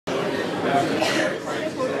We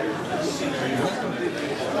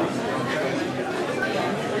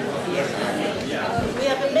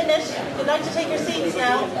have a minute. If you'd like to take your seats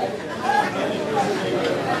now.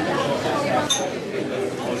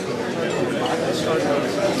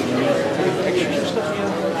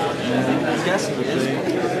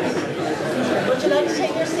 Would you like to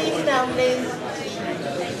take your seats now, please?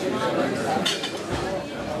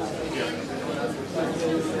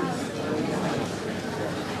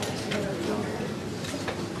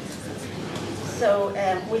 So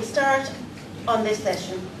we start on this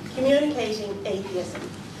session, communicating atheism.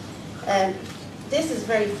 This is a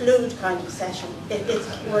very fluid kind of session.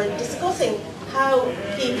 We're discussing how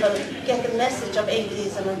people get the message of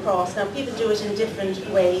atheism across. Now, people do it in different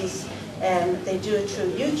ways. They do it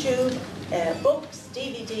through YouTube, books,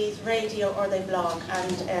 DVDs, radio, or they blog.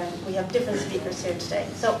 And we have different speakers here today.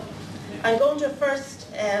 So I'm going to first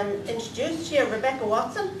introduce to you Rebecca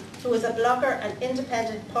Watson, who is a blogger and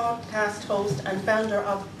independent podcast host and founder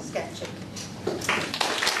of Skepchick.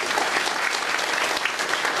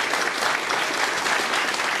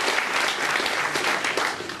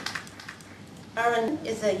 Aaron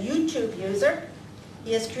is a YouTube user.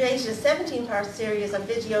 He has created a 17-part series of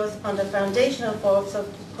videos on the foundational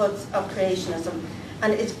falsehoods of creationism.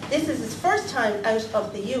 And this is his first time out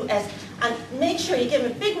of the US. And make sure you give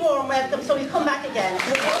him a big warm welcome so he'll come back again.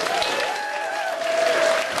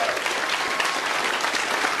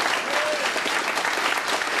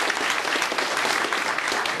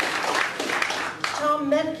 Tom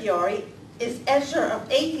Melchiori is editor of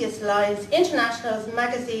Atheist Lines International's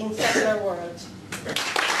magazine Secular World.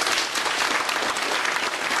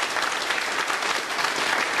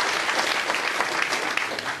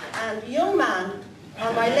 And the young man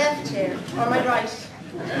on my left here, or my right,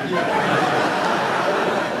 I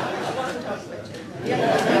wasn't talking about you. The young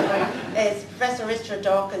man on my right is Professor Richard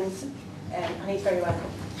Dawkins, and he's very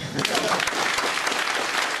welcome.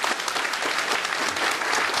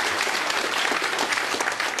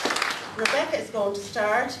 Rebecca is going to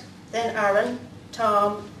start, then Aaron,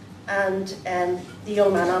 Tom, and the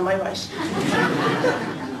young man on my right.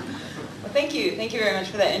 Well, thank you very much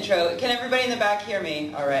for that intro. Can everybody in the back hear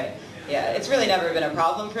me? All right. Yeah, it's really never been a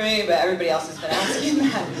problem for me, but everybody else has been asking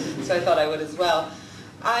that, so I thought I would as well.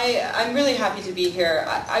 I'm really happy to be here.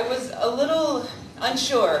 I was a little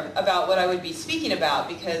unsure about what I would be speaking about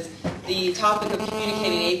because the topic of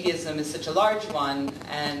communicating atheism is such a large one,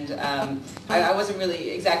 and I wasn't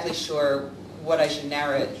really exactly sure what I should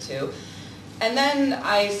narrow it to. And then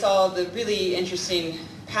I saw the really interesting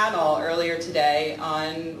panel earlier today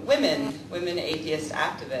on women atheist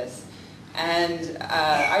activists. And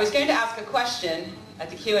I was going to ask a question at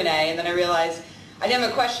the Q&A, and then I realized I didn't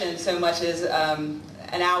have a question so much as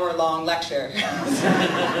an hour-long lecture.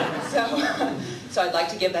 So I'd like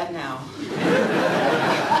to give that now.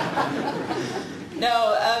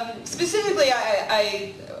 No, specifically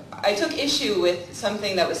I took issue with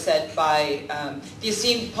something that was said by the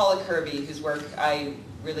esteemed Paula Kirby, whose work I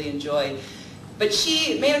really enjoy. But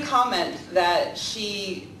she made a comment that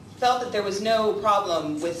she felt that there was no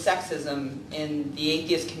problem with sexism in the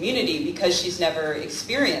atheist community because she's never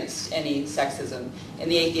experienced any sexism in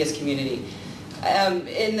the atheist community.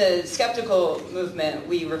 In the skeptical movement,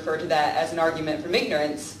 we refer to that as an argument from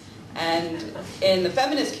ignorance, and in the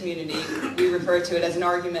feminist community, we refer to it as an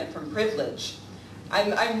argument from privilege.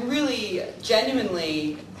 I'm really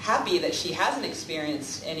genuinely happy that she hasn't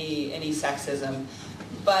experienced any sexism,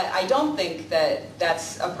 but I don't think that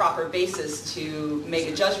that's a proper basis to make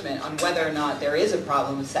a judgment on whether or not there is a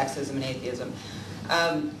problem with sexism and atheism.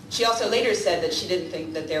 She also later said that she didn't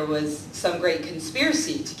think that there was some great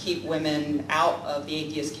conspiracy to keep women out of the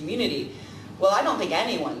atheist community. Well, I don't think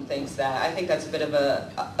anyone thinks that. I think that's a bit of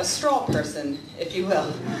a straw person, if you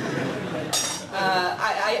will.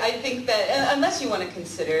 I think that unless you want to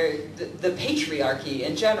consider the patriarchy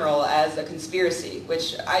in general as a conspiracy,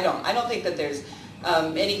 which I don't think that there's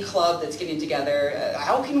any club that's getting together,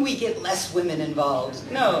 how can we get less women involved?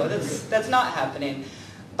 No, that's not happening.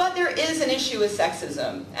 But there is an issue with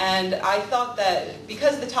sexism, and I thought that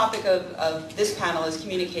because the topic of this panel is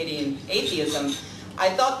communicating atheism, I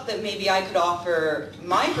thought that maybe I could offer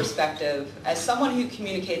my perspective as someone who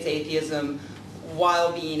communicates atheism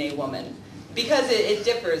while being a woman, because it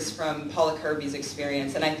differs from Paula Kirby's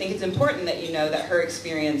experience, and I think it's important that you know that her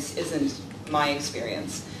experience isn't my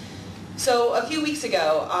experience. So a few weeks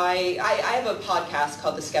ago, I have a podcast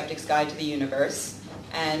called The Skeptic's Guide to the Universe.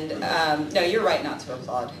 And no, you're right not to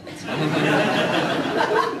applaud.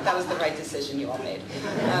 That was the right decision you all made.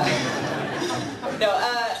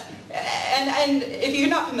 and if you're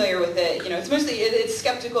not familiar with it, it's mostly, it's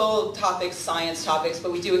skeptical topics, science topics,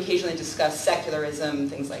 but we do occasionally discuss secularism,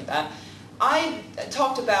 things like that. I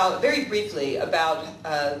talked very briefly about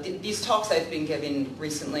these talks I've been giving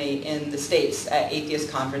recently in the States at atheist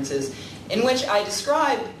conferences, in which I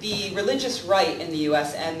described the religious right in the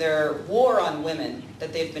US and their war on women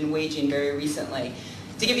that they've been waging very recently.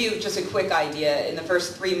 To give you just a quick idea, in the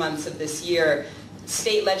first 3 months of this year,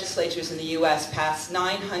 state legislatures in the US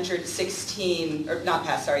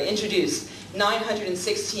introduced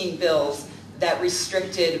 916 bills that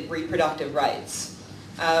restricted reproductive rights.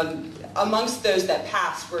 Amongst those that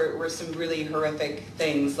passed were some really horrific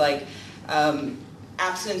things, like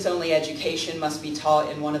abstinence-only education must be taught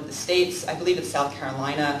in one of the states, I believe it's South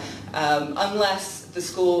Carolina, unless the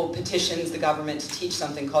school petitions the government to teach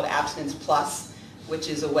something called Abstinence Plus, which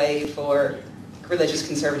is a way for religious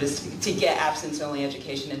conservatives to get abstinence-only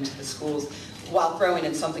education into the schools while throwing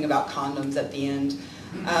in something about condoms at the end.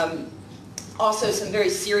 Also, some very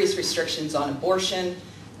serious restrictions on abortion,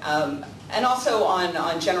 and also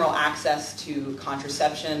on general access to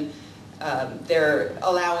contraception. They're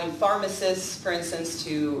allowing pharmacists, for instance,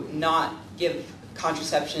 to not give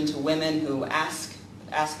contraception to women who ask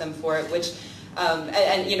them for it, which,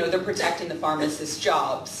 they're protecting the pharmacists'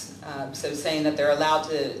 jobs. So saying that they're allowed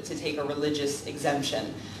to take a religious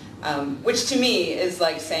exemption, which to me is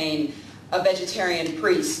like saying a vegetarian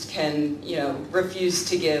priest can, refuse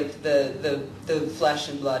to give the flesh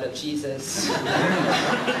and blood of Jesus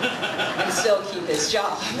and still keep his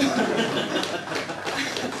job.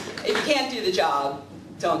 If you can't do the job,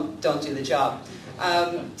 don't do the job.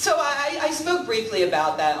 So I spoke briefly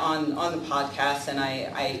about that on the podcast, and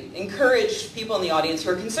I encourage people in the audience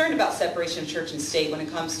who are concerned about separation of church and state when it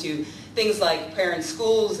comes to things like prayer in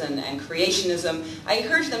schools and creationism. I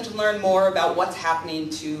encourage them to learn more about what's happening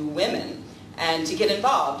to women and to get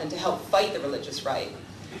involved and to help fight the religious right.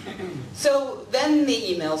 So then the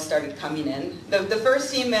emails started coming in. The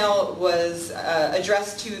first email was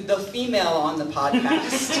addressed to the female on the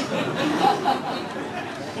podcast.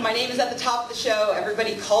 My name is at the top of the show.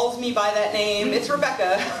 Everybody calls me by that name. It's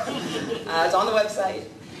Rebecca. It's on the website.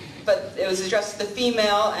 But it was addressed to the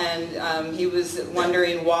female, and he was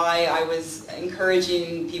wondering why I was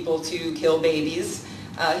encouraging people to kill babies.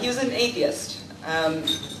 He was an atheist.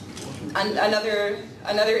 Another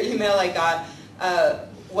email I got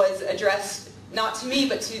was addressed not to me,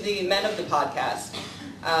 but to the men of the podcast.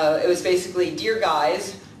 It was basically, "Dear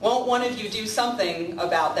guys, won't one of you do something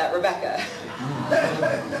about that Rebecca?"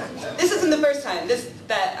 This isn't the first time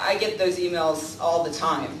that I get those emails all the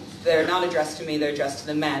time. They're not addressed to me, they're addressed to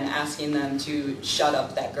the men, asking them to shut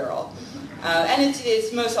up that girl. And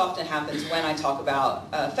it most often happens when I talk about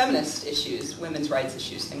feminist issues, women's rights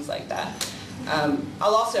issues, things like that.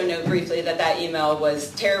 I'll also note briefly that email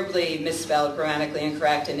was terribly misspelled, grammatically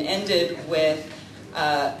incorrect, and ended with,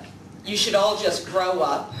 "You should all just grow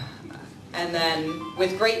up," and then,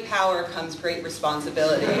 "With great power comes great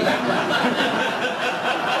responsibility."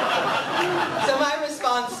 So my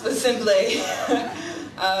response was simply,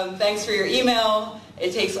 "Thanks for your email.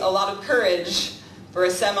 It takes a lot of courage for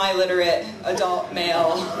a semi-literate adult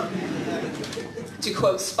male to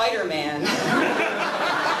quote Spider-Man and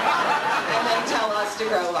then tell us to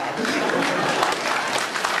grow up."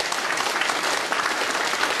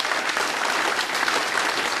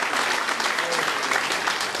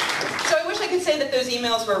 So I wish I could say that those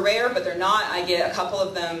emails were rare, but they're not. I get a couple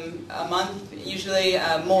of them a month, usually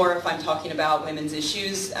more if I'm talking about women's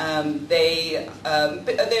issues. They're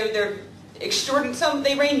extraordinary.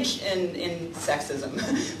 They range in sexism,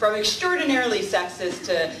 from extraordinarily sexist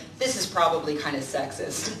to this is probably kind of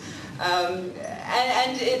sexist.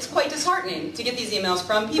 And it's quite disheartening to get these emails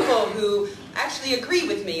from people who actually agree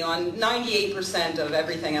with me on 98% of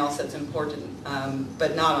everything else that's important,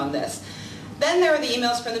 but not on this. Then there are the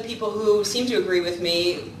emails from the people who seem to agree with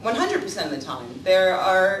me 100% of the time.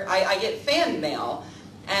 I get fan mail,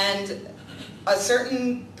 and a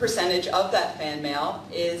certain percentage of that fan mail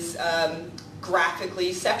is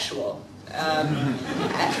graphically sexual. And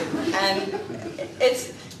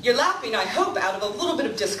you're laughing, I hope, out of a little bit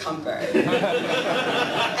of discomfort.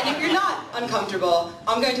 And if you're not uncomfortable,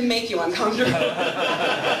 I'm going to make you uncomfortable.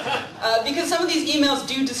 Because some of these emails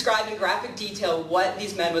do describe in graphic detail what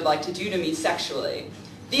these men would like to do to me sexually.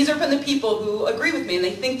 These are from the people who agree with me, and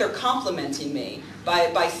they think they're complimenting me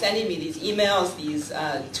by sending me these emails, these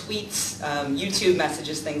tweets, YouTube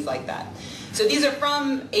messages, things like that. So these are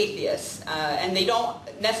from atheists, and they don't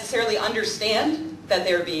necessarily understand that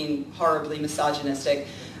they're being horribly misogynistic,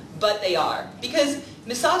 but they are. Because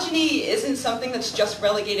misogyny isn't something that's just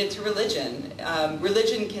relegated to religion.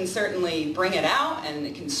 Religion can certainly bring it out, and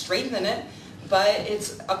it can strengthen it, but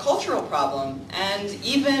it's a cultural problem. And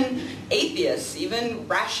even atheists, even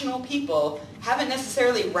rational people, haven't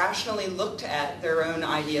necessarily rationally looked at their own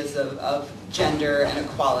ideas of gender and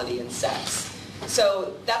equality and sex.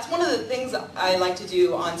 So that's one of the things I like to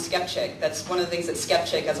do on Skepchick. That's one of the things that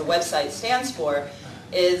Skepchick as a website stands for,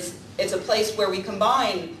 is it's a place where we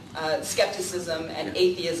combine skepticism and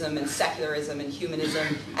atheism and secularism and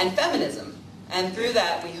humanism and feminism. And through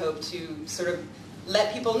that we hope to sort of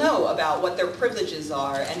let people know about what their privileges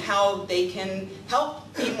are and how they can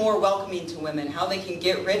help be more welcoming to women, how they can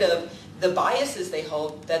get rid of the biases they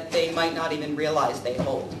hold that they might not even realize they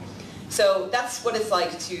hold. So that's what it's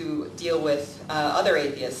like to deal with other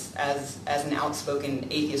atheists as an outspoken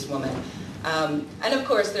atheist woman. And of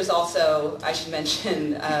course there's also, I should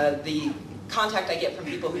mention, the contact I get from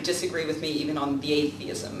people who disagree with me even on the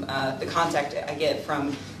atheism, the contact I get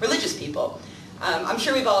from religious people. I'm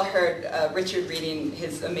sure we've all heard Richard reading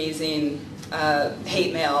his amazing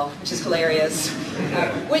hate mail, which is hilarious,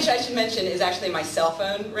 which I should mention is actually my cell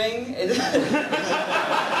phone ring.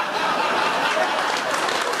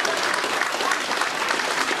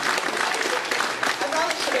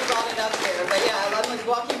 Up here, but yeah, I'm like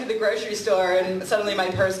walking through the grocery store and suddenly my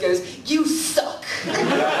purse goes, "You suck! I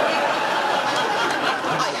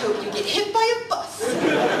hope you get hit by a bus."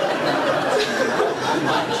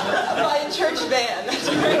 By a church van.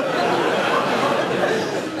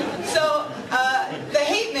 So, the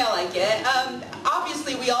hate mail I get,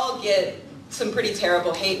 obviously we all get some pretty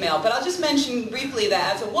terrible hate mail, but I'll just mention briefly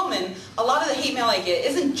that as a woman, a lot of the hate mail I get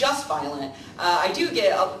isn't just violent. I do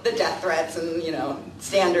get the death threats and, you know,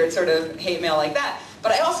 standard sort of hate mail like that,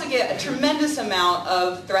 but I also get a tremendous amount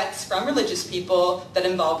of threats from religious people that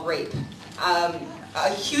involve rape. A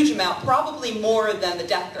huge amount, probably more than the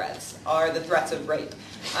death threats, are the threats of rape.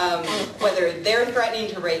 Whether they're threatening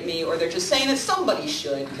to rape me or they're just saying that somebody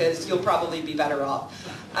should, because you'll probably be better off.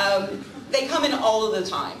 They come in all of the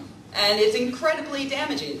time. And it's incredibly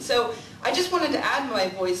damaging. So I just wanted to add my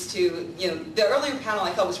voice to, you know, the earlier panel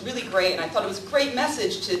I thought was really great, and I thought it was a great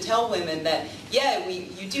message to tell women that, yeah,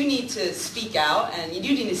 you do need to speak out and you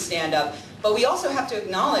do need to stand up, but we also have to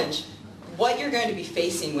acknowledge what you're going to be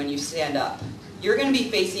facing when you stand up. You're going to be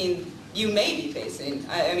facing, you may be facing,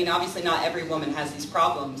 I mean, obviously not every woman has these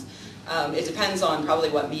problems. It depends on probably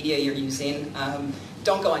what media you're using.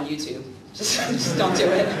 Don't go on YouTube. Just don't do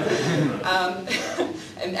it.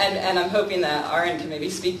 And I'm hoping that Aaron can maybe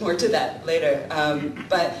speak more to that later.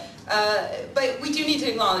 But we do need to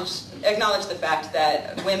acknowledge the fact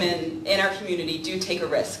that women in our community do take a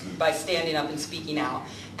risk by standing up and speaking out.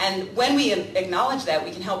 And when we acknowledge that,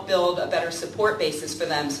 we can help build a better support basis for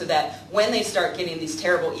them so that when they start getting these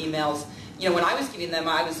terrible emails, you know, when I was getting them,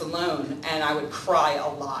 I was alone, and I would cry a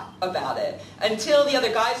lot about it. Until the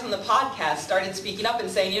other guys on the podcast started speaking up and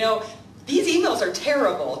saying, you know, these emails are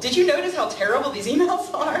terrible. Did you notice how terrible these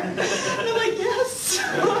emails are? And I'm like, yes.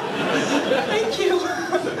 Thank you.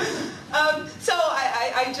 So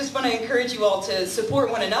I just want to encourage you all to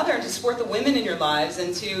support one another and to support the women in your lives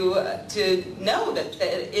and to know that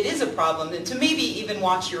it is a problem and to maybe even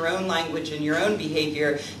watch your own language and your own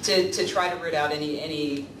behavior to try to root out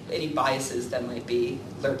any biases that might be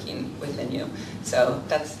lurking within you. So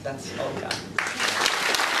that's all I've got.